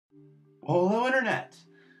Well, hello Internet!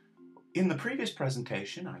 In the previous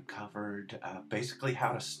presentation, I covered basically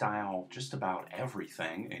how to style just about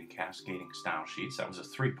everything in cascading style sheets. That was a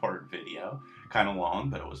three-part video, kind of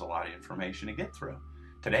long, but it was a lot of information to get through.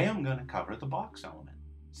 Today I'm going to cover the box element.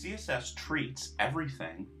 CSS treats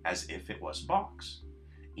everything as if it was a box,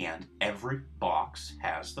 and every box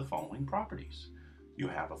has the following properties. You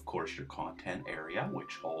have, of course, your content area,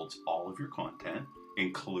 which holds all of your content,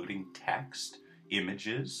 including text,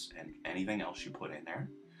 images, and anything else you put in there.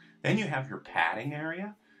 Then you have your padding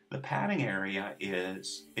area. The padding area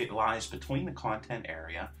lies between the content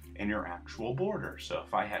area and your actual border. So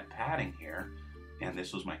if I had padding here, and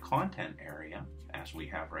this was my content area, as we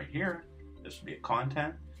have right here, this would be a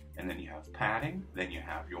content, and then you have padding, then you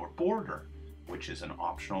have your border, which is an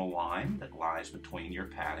optional line that lies between your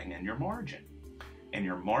padding and your margin. And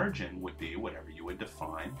your margin would be whatever you would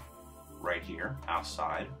define right here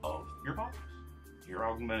outside of your box. Here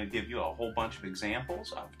I'm going to give you a whole bunch of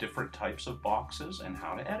examples of different types of boxes and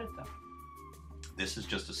how to edit them. This is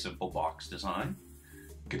just a simple box design.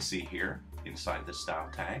 You can see here inside the style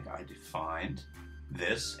tag I defined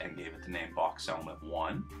this and gave it the name box element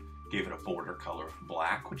 1. Gave it a border color of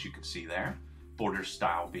black, which you can see there. Border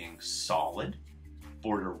style being solid.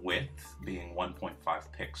 Border width being 1.5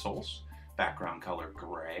 pixels. Background color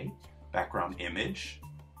gray. Background image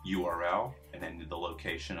URL, and then the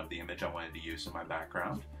location of the image I wanted to use in my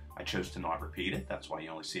background. I chose to not repeat it, that's why you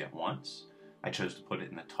only see it once. I chose to put it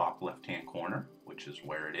in the top left-hand corner, which is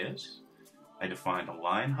where it is. I defined a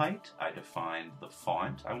line height. I defined the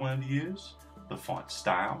font I wanted to use, the font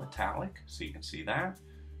style, italic, so you can see that.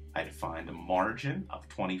 I defined a margin of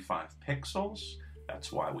 25 pixels.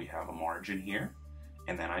 That's why we have a margin here.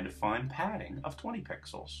 And then I defined padding of 20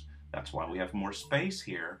 pixels. That's why we have more space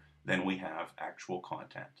here than we have actual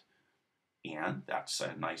content. And that's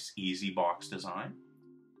a nice easy box design.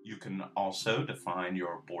 You can also define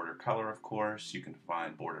your border color, of course. You can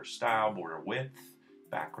define border style, border width,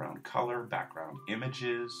 background color, background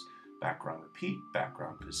images, background repeat,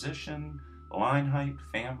 background position, line height,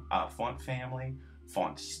 font family,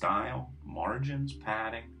 font style, margins,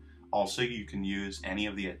 padding. Also, you can use any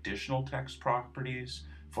of the additional text properties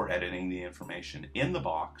for editing the information in the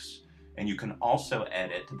box. And you can also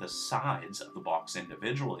edit the sides of the box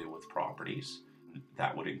individually with properties.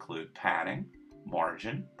 That would include padding,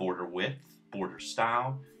 margin, border width, border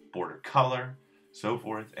style, border color, so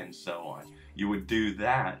forth and so on. You would do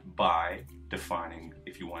that by defining,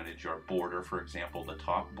 if you wanted your border, for example, the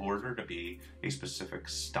top border to be a specific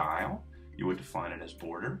style, you would define it as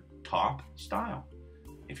border top style.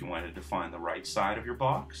 If you wanted to define the right side of your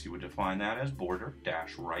box, you would define that as border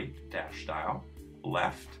dash right dash style,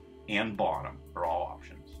 left, and bottom are all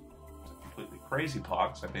options. It's a completely crazy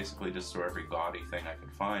box. I basically just threw every gaudy thing I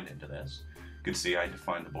could find into this. You can see I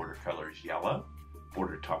defined the border color as yellow,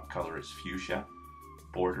 border top color as fuchsia,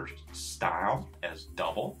 border style as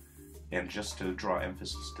double, and just to draw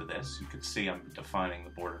emphasis to this, you can see I'm defining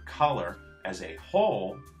the border color as a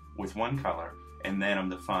whole with one color, and then I'm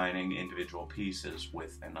defining individual pieces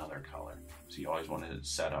with another color. So you always want to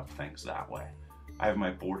set up things that way. I have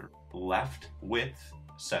my border left width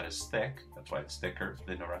set as thick, that's why it's thicker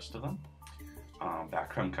than the rest of them.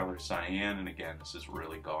 Background color cyan, and again, this is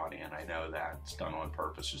really gaudy, and I know that it's done on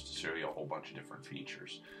purpose just to show you a whole bunch of different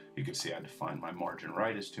features. You can see I defined my margin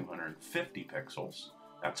right as 250 pixels.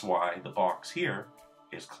 That's why the box here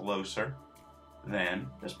is closer than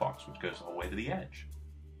this box, which goes all the way to the edge.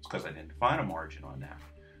 It's because I didn't define a margin on that.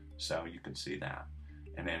 So you can see that.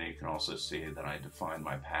 And then you can also see that I defined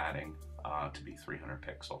my padding to be 300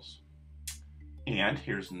 pixels. And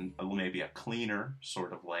here's maybe a cleaner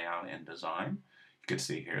sort of layout and design. You can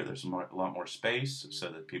see here there's a lot more space so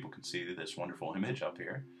that people can see this wonderful image up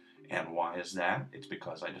here. And why is that? It's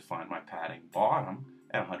because I defined my padding bottom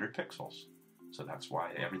at 100 pixels. So that's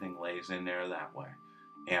why everything lays in there that way.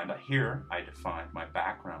 And here I defined my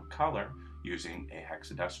background color using a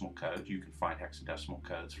hexadecimal code. You can find hexadecimal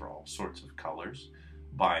codes for all sorts of colors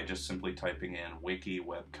by just simply typing in wiki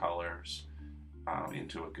web colors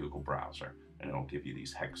into a Google browser, and it'll give you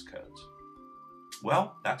these hex codes.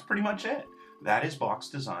 Well, that's pretty much it. That is box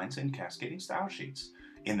designs in cascading style sheets.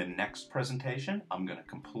 In the next presentation, I'm going to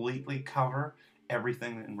completely cover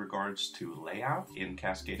everything in regards to layout in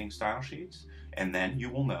cascading style sheets, and then you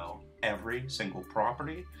will know every single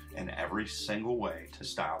property and every single way to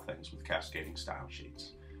style things with cascading style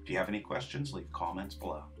sheets. If you have any questions, leave comments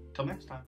below. Till next time.